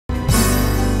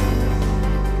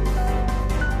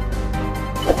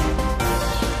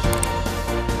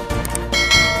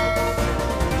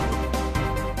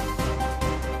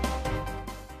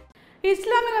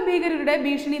ഭീകരരുടെ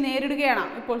ഭീഷണി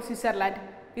നേരിടുകയാണ് ഇപ്പോൾ സ്വിറ്റ്സർലാൻഡ്.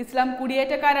 ഇസ്ലാം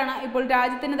കുടിയേറ്റക്കാരാണ് ഇപ്പോൾ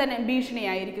രാജ്യത്തിന് തന്നെ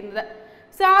ഭീഷണിയായിരിക്കുന്നത്.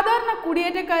 സാധാരണ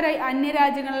കുടിയേറ്റക്കാരായി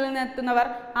അന്യരാജ്യങ്ങളിൽ നിന്നെത്തുന്നവർ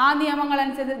ആ നിയമങ്ങൾ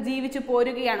അനുസരിച്ച് ജീവിച്ചു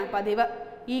പോരുകയാണ് പതിവ്.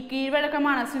 ഈ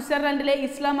കീഴ്വഴക്കമാണ് സ്വിറ്റ്സർലൻഡിലെ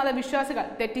ഇസ്ലാം മത വിശ്വാസികൾ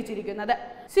തെറ്റിച്ചിരിക്കുന്നത്.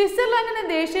 സ്വിറ്റ്സർലൻഡിന്റെ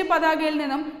ദേശീയ പതാകയിൽ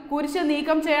നിന്നും കുരിശ്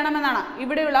നീക്കം ചെയ്യണമെന്നാണ്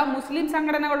ഇവിടെയുള്ള മുസ്ലിം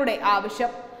സംഘടനകളുടെ ആവശ്യം.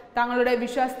 തങ്ങളുടെ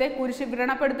വിശ്വാസത്തെ കുരിശ്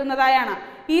വ്രണപ്പെടുത്തുന്നതായാണ്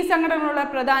ഈ സംഘടനകളുടെ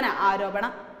പ്രധാന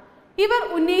ആരോപണം. ഇവർ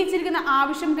ഉന്നയിച്ചിരിക്കുന്ന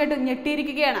ആവശ്യം കേട്ട്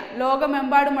ഞെട്ടിയിരിക്കുകയാണ്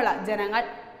ലോകമെമ്പാടുമുള്ള ജനങ്ങൾ.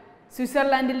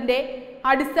 സ്വിറ്റ്സർലൻഡിന്റെ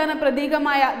അടിസ്ഥാന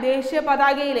പ്രതീകമായ ദേശീയ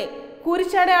പതാകയിലെ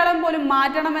കുരിശടയാളം പോലും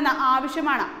മാറ്റണമെന്ന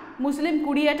ആവശ്യമാണ് മുസ്ലിം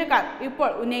കുടിയേറ്റക്കാർ ഇപ്പോൾ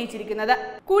ഉന്നയിച്ചിരിക്കുന്നത്.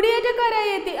 കുടിയേറ്റക്കാരായി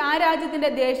എത്തി ആ രാജ്യത്തിന്റെ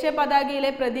ദേശീയ പതാകയിലെ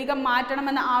പ്രതീകം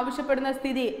മാറ്റണമെന്ന് ആവശ്യപ്പെടുന്ന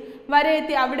സ്ഥിതി വരെ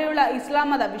എത്തി അവിടെയുള്ള ഇസ്ലാം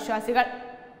മത വിശ്വാസികൾ.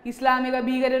 ഇസ്ലാമിക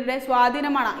ഭീകരരുടെ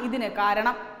സ്വാധീനമാണ് ഇതിന്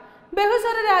കാരണം.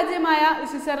 ബഹുസ്വര രാജ്യമായ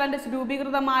സ്വിറ്റ്സർലൻഡ്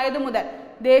രൂപീകൃതമായതു മുതൽ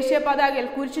ദേശീയ പതാകയിൽ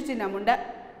കുരിശു ചിഹ്നമുണ്ട്.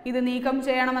 ഇത് നീക്കം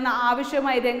ചെയ്യണമെന്ന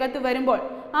ആവശ്യമായി രംഗത്ത് വരുമ്പോൾ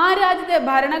ആ രാജ്യത്തെ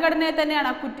ഭരണഘടനയെ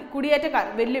തന്നെയാണ്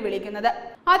കുടിയേറ്റക്കാർ വെല്ലുവിളിക്കുന്നത്.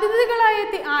 അതിഥികളായി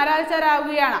എത്തി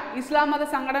ആരാധകരാകുകയാണ് ഇസ്ലാം മത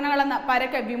സംഘടനകളെന്ന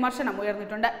പരക്കെ വിമർശനം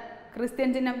ഉയർന്നിട്ടുണ്ട്.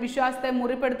 ക്രിസ്ത്യൻ ചിഹ്നം വിശ്വാസത്തെ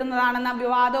മുറിപ്പെടുത്തുന്നതാണെന്ന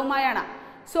വിവാദവുമായാണ്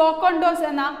സോക്കോണ്ടോസ്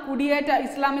എന്ന കുടിയേറ്റ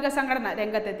ഇസ്ലാമിക സംഘടന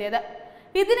രംഗത്തെത്തിയത്.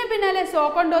 ഇതിന് പിന്നാലെ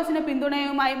സോക്കോണ്ടോസിന്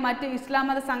പിന്തുണയുമായി മറ്റ് ഇസ്ലാം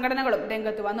മത സംഘടനകളും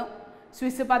രംഗത്ത് വന്നു.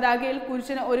 സ്വിസ് പതാകയിൽ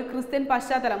കുരിശിന് ഒരു ക്രിസ്ത്യൻ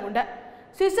പശ്ചാത്തലമുണ്ട്.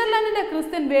 സ്വിറ്റ്സർലൻഡിന്റെ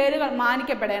ക്രിസ്ത്യൻ വേരുകൾ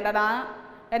മാനിക്കപ്പെടേണ്ടതാണ്.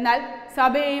 എന്നാൽ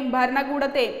സഭയെയും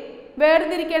ഭരണകൂടത്തെയും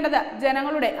വേർതിരിക്കേണ്ടത്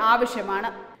ജനങ്ങളുടെ ആവശ്യമാണ്.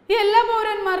 ഈ എല്ലാ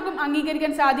പൗരന്മാർക്കും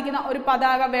അംഗീകരിക്കാൻ സാധിക്കുന്ന ഒരു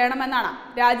പതാക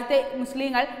വേണമെന്നാണ് രാജ്യത്തെ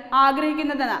മുസ്ലിങ്ങൾ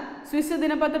ആഗ്രഹിക്കുന്നതെന്ന് സ്വിസ്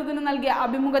ദിനപത്രത്തിന് നൽകിയ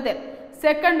അഭിമുഖത്തിൽ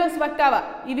സെക്കൻഡ് ഡോസ്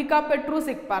വക്താവ് ഇവിക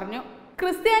പെട്രൂസിക് പറഞ്ഞു.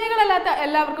 ക്രിസ്ത്യാനികളല്ലാത്ത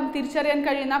എല്ലാവർക്കും തിരിച്ചറിയാൻ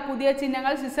കഴിയുന്ന പുതിയ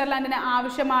ചിഹ്നങ്ങൾ സ്വിറ്റ്സർലൻഡിന്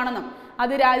ആവശ്യമാണെന്നും അത്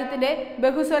രാജ്യത്തിന്റെ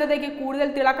ബഹുസ്വരതയ്ക്ക് കൂടുതൽ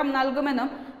തിളക്കം നൽകുമെന്നും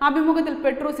അഭിമുഖത്തിൽ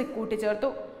പെട്രൂസിക് കൂട്ടിച്ചേർത്തു.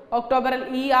 ഒക്ടോബറിൽ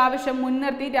ഈ ആവശ്യം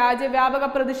മുൻനിർത്തി രാജ്യവ്യാപക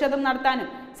പ്രതിഷേധം നടത്താനും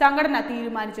സംഘടന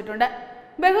തീരുമാനിച്ചിട്ടുണ്ട്.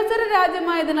 ബഹുസ്വര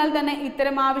രാജ്യമായതിനാൽ തന്നെ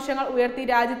ഇത്തരം ആവശ്യങ്ങൾ ഉയർത്തി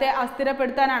രാജ്യത്തെ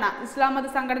അസ്ഥിരപ്പെടുത്താനാണ് ഇസ്ലാം മത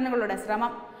സംഘടനകളുടെ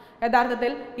ശ്രമം.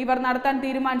 യഥാർത്ഥത്തിൽ ഇവർ നടത്താൻ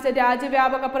തീരുമാനിച്ച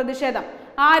രാജ്യവ്യാപക പ്രതിഷേധം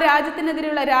ആ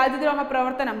രാജ്യത്തിനെതിരെയുള്ള രാജ്യദ്രോഹ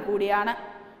പ്രവർത്തനം കൂടിയാണ്.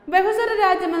 ബഹുസ്വര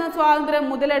രാജ്യമെന്ന സ്വാതന്ത്ര്യം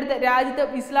മുതലെടുത്ത്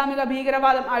രാജ്യത്ത് ഇസ്ലാമിക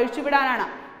ഭീകരവാദം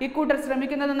അഴിച്ചുവിടാനാണ് ഇക്കൂട്ടർ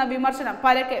ശ്രമിക്കുന്നതെന്ന വിമർശനം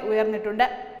പരക്കെ ഉയർന്നിട്ടുണ്ട്.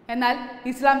 എന്നാൽ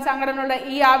ഇസ്ലാം സംഘടനകളുടെ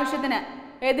ഈ ആവശ്യത്തിന്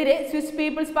എതിരെ സ്വിസ്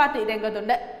പീപ്പിൾസ് പാർട്ടി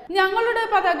രംഗത്തുണ്ട്.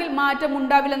 ഞങ്ങളുടെ പതാകയിൽ മാറ്റം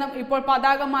ഉണ്ടാവില്ലെന്നും ഇപ്പോൾ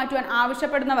പതാക മാറ്റുവാൻ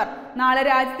ആവശ്യപ്പെടുന്നവർ നാളെ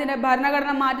രാജ്യത്തിന്റെ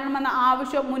ഭരണഘടന മാറ്റണമെന്ന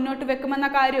ആവശ്യവും മുന്നോട്ട് വെക്കുമെന്ന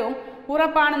കാര്യവും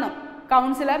ഉറപ്പാണെന്നും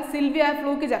കൗൺസിലർ സിൽവിയ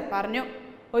ഫ്ലൂക്കിജർ പറഞ്ഞു.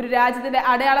 ഒരു രാജ്യത്തിന്റെ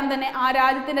അടയാളം തന്നെ ആ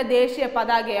രാജ്യത്തിന്റെ ദേശീയ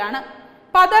പതാകയാണ്.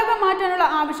 പതാക മാറ്റാനുള്ള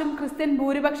ആവശ്യം ക്രിസ്ത്യൻ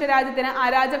ഭൂരിപക്ഷ രാജ്യത്തിന്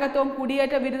അരാജകത്വവും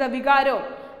കുടിയേറ്റ വിരുദ്ധ വികാരവും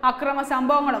അക്രമ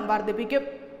സംഭവങ്ങളും വർദ്ധിപ്പിക്കും.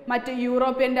 മറ്റ്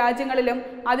യൂറോപ്യൻ രാജ്യങ്ങളിലും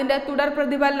അതിന്റെ തുടർ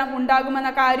പ്രതിഫലനം ഉണ്ടാകുമെന്ന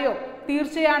കാര്യവും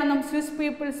തീർച്ചയാണെന്നും സ്വിസ്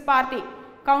പീപ്പിൾസ് പാർട്ടി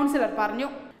കൗൺസിലർ പറഞ്ഞു.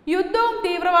 യുദ്ധവും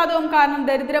തീവ്രവാദവും കാരണം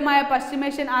ദരിദ്രമായ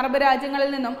പശ്ചിമേഷ്യൻ അറബ്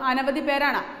രാജ്യങ്ങളിൽ നിന്നും അനവധി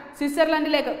പേരാണ്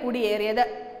സ്വിറ്റ്സർലൻഡിലേക്ക്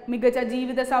കുടിയേറിയത്. മികച്ച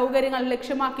ജീവിത സൗകര്യങ്ങൾ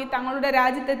ലക്ഷ്യമാക്കി തങ്ങളുടെ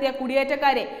രാജ്യത്തെത്തിയ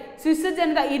കുടിയേറ്റക്കാരെ സ്വിസ്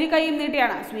ജനത ഇരുകൈയും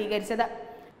നീട്ടിയാണ്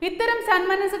സ്വീകരിച്ചത്. ഇത്തരം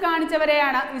സന്മനസ്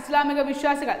കാണിച്ചവരെയാണ് ഇസ്ലാമിക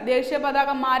വിശ്വാസികൾ ദേശീയ പതാക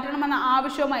മാറ്റണമെന്ന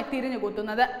ആവശ്യവുമായി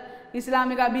തിരിഞ്ഞുകൂത്തുന്നത്.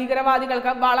 ഇസ്ലാമിക ഭീകരവാദികൾക്ക്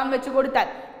വളം വെച്ചുകൊടുത്താൽ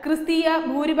ക്രിസ്തീയ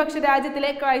ഭൂരിപക്ഷ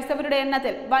രാജ്യത്തിലെ ക്രൈസ്തവരുടെ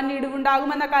എണ്ണത്തിൽ വൻ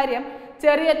ഇടിവുണ്ടാകുമെന്ന കാര്യം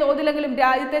ചെറിയ തോതിലെങ്കിലും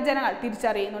രാജ്യത്തെ ജനങ്ങൾ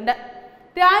തിരിച്ചറിയുന്നുണ്ട്.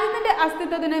 രാജ്യത്തിന്റെ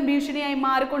അസ്തിത്വത്തിന് ഭീഷണിയായി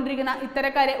മാറിക്കൊണ്ടിരിക്കുന്ന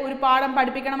ഇത്തരക്കാരെ ഒരു പാഠം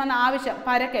പഠിപ്പിക്കണമെന്ന ആവശ്യം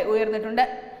പരക്കെ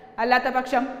ഉയർന്നിട്ടുണ്ട്. അല്ലാത്ത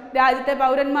പക്ഷം രാജ്യത്തെ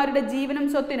പൗരന്മാരുടെ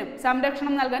ജീവനും സ്വത്തിനും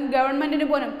സംരക്ഷണം നൽകാൻ ഗവൺമെന്റിന്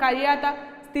പോലും കഴിയാത്ത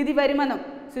സ്ഥിതി വരുമെന്നും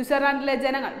സ്വിറ്റ്സർലൻഡിലെ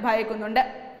ജനങ്ങൾ ഭയക്കുന്നുണ്ട്.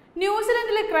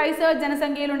 ന്യൂസിലൻഡിലെ ക്രൈസ്തവ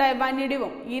ജനസംഖ്യയിലുണ്ടായ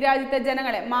വൻഇടിവും ഈ രാജ്യത്തെ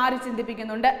ജനങ്ങളെ മാറി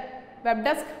ചിന്തിപ്പിക്കുന്നുണ്ട്. Web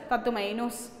desk Tatwamayi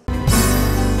news.